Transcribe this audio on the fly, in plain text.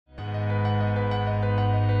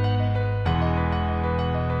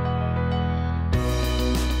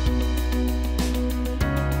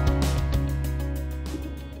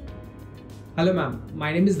Hello ma'am,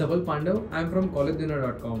 my name is Dhaval Pandav. I am from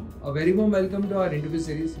collegedinner.com. A very warm welcome to our interview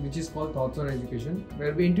series which is called Thoughts on Education,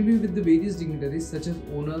 where we interview with the various dignitaries such as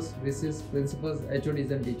owners, VCs, principals,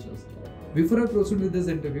 HODs and teachers. Before I proceed with this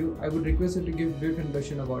interview, I would request you to give a brief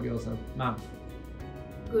introduction about yourself. Ma'am.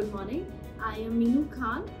 Good morning. I am Minu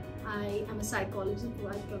Khan. I am a psychologist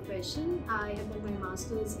by profession. I have done my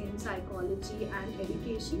master's in psychology and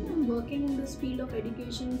education. I'm working in this field of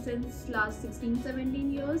education since last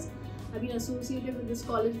 16-17 years. I've been associated with this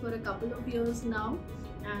college for a couple of years now,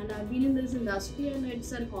 and I've been in this industry, and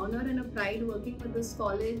it's an honor and a pride working with this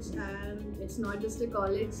college. And it's not just a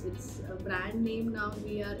college, it's a brand name now.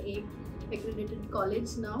 We are a accredited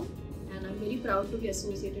college now, and I'm very proud to be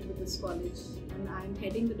associated with this college, and I'm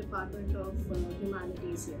heading the Department of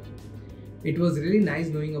Humanities here. It was really nice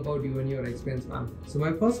knowing about you and your experience, ma'am. So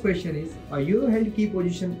my first question is, you held key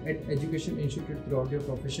position at Education Institute throughout your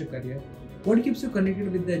professional career. What keeps you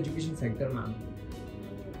connected with the education sector, ma'am?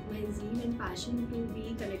 My zeal and passion to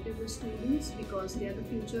be connected with students because they are the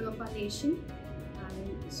future of our nation.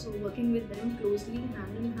 And so working with them closely,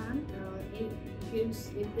 hand in hand, it's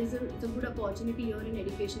a good opportunity here in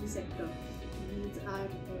education sector. These are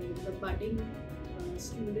the budding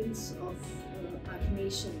students of our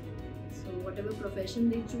nation. So whatever profession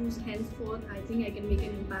they choose henceforth, I think I can make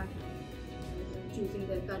an impact choosing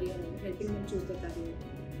their career and helping them choose their career.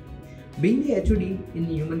 Being the HOD in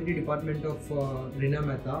the Humanity Department of Reena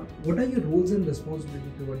Mehta, what are your roles and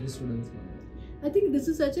responsibilities toward the students, ma'am? I think this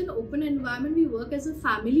is such an open environment. We work as a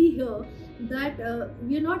family here that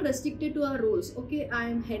we are not restricted to our roles. Okay, I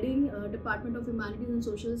am heading Department of Humanities and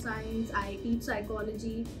Social Science. I teach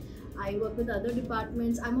psychology. I work with other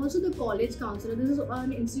departments. I'm also the college counselor. This is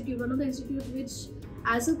an institute, one of the institutes which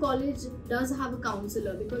as a college does have a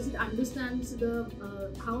counselor because it understands the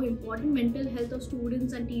how important mental health of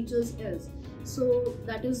students and teachers is. So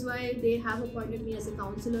that is why they have appointed me as a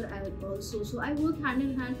counselor also. So I work hand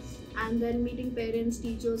in hand, and then meeting parents,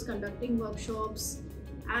 teachers, conducting workshops,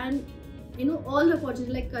 and all the opportunities.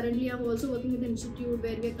 Like currently I'm also working with an institute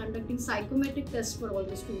where we are conducting psychometric tests for all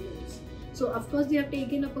the students. So of course they have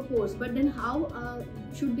taken up a course, but then how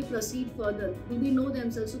should they proceed further? Do they know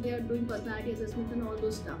themselves? So they are doing personality assessment and all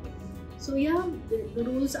those stuff. So yeah, the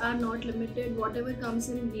roles are not limited. Whatever comes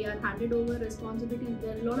in, we are handed over responsibility.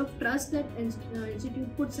 There are a lot of trust that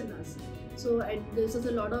institute puts in us. So this is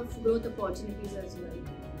a lot of growth opportunities as well.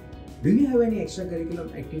 Do you have any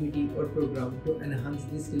extracurricular activity or program to enhance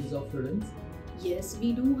the skills of students? Yes,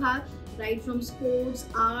 we do have, right from sports,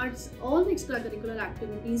 arts, all the extracurricular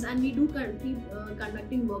activities, and we do keep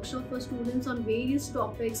conducting workshops for students on various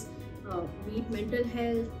topics, be it mental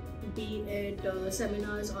health, be it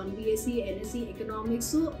seminars on BSc, NSc, economics.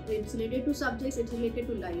 So it's related to subjects, it's related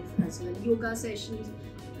to life as well. Yoga sessions,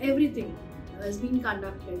 everything has been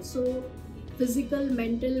conducted. So physical,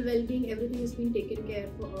 mental well-being, everything has been taken care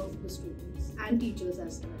of the students and teachers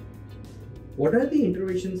as well. What are the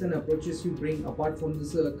interventions and approaches you bring apart from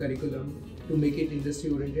this curriculum to make it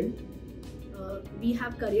industry oriented? We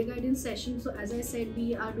have career guidance sessions. So as I said,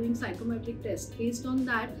 we are doing psychometric tests. Based on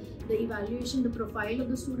that, the evaluation, the profile of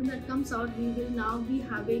the student that comes out, we will now be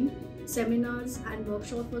having seminars and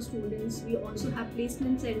workshops for students. We also have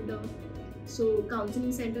placement center. So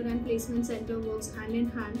counseling center and placement center works hand in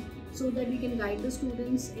hand so that we can guide the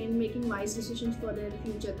students in making wise decisions for their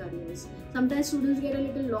future careers. Sometimes students get a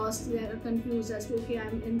little lost, they are confused as to, okay,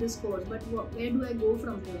 I'm in this course, but where do I go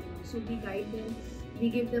from here? So we guide them, we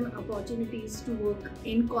give them opportunities to work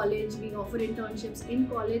in college, we offer internships in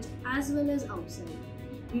college as well as outside.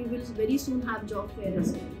 We will very soon have job fair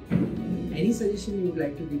as well. Any suggestion you would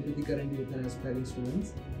like to give to the current youth and aspiring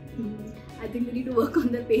students? I think we need to work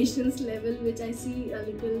on the patience level, which I see a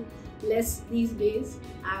little less these days,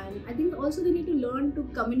 and I think also they need to learn to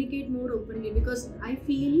communicate more openly, because I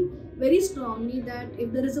feel very strongly that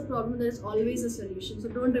if there is a problem, there is always a solution. So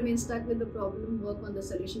don't remain stuck with the problem, work on the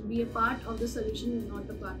solution. Be a part of the solution and not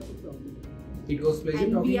a part of the problem. It was pleasure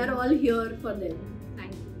and talking. We are all here for them.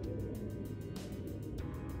 Thank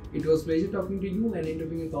you. It was pleasure talking to you and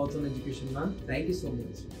interviewing Thoughts on Education, ma'am. Thank you so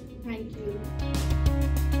much. Thank you.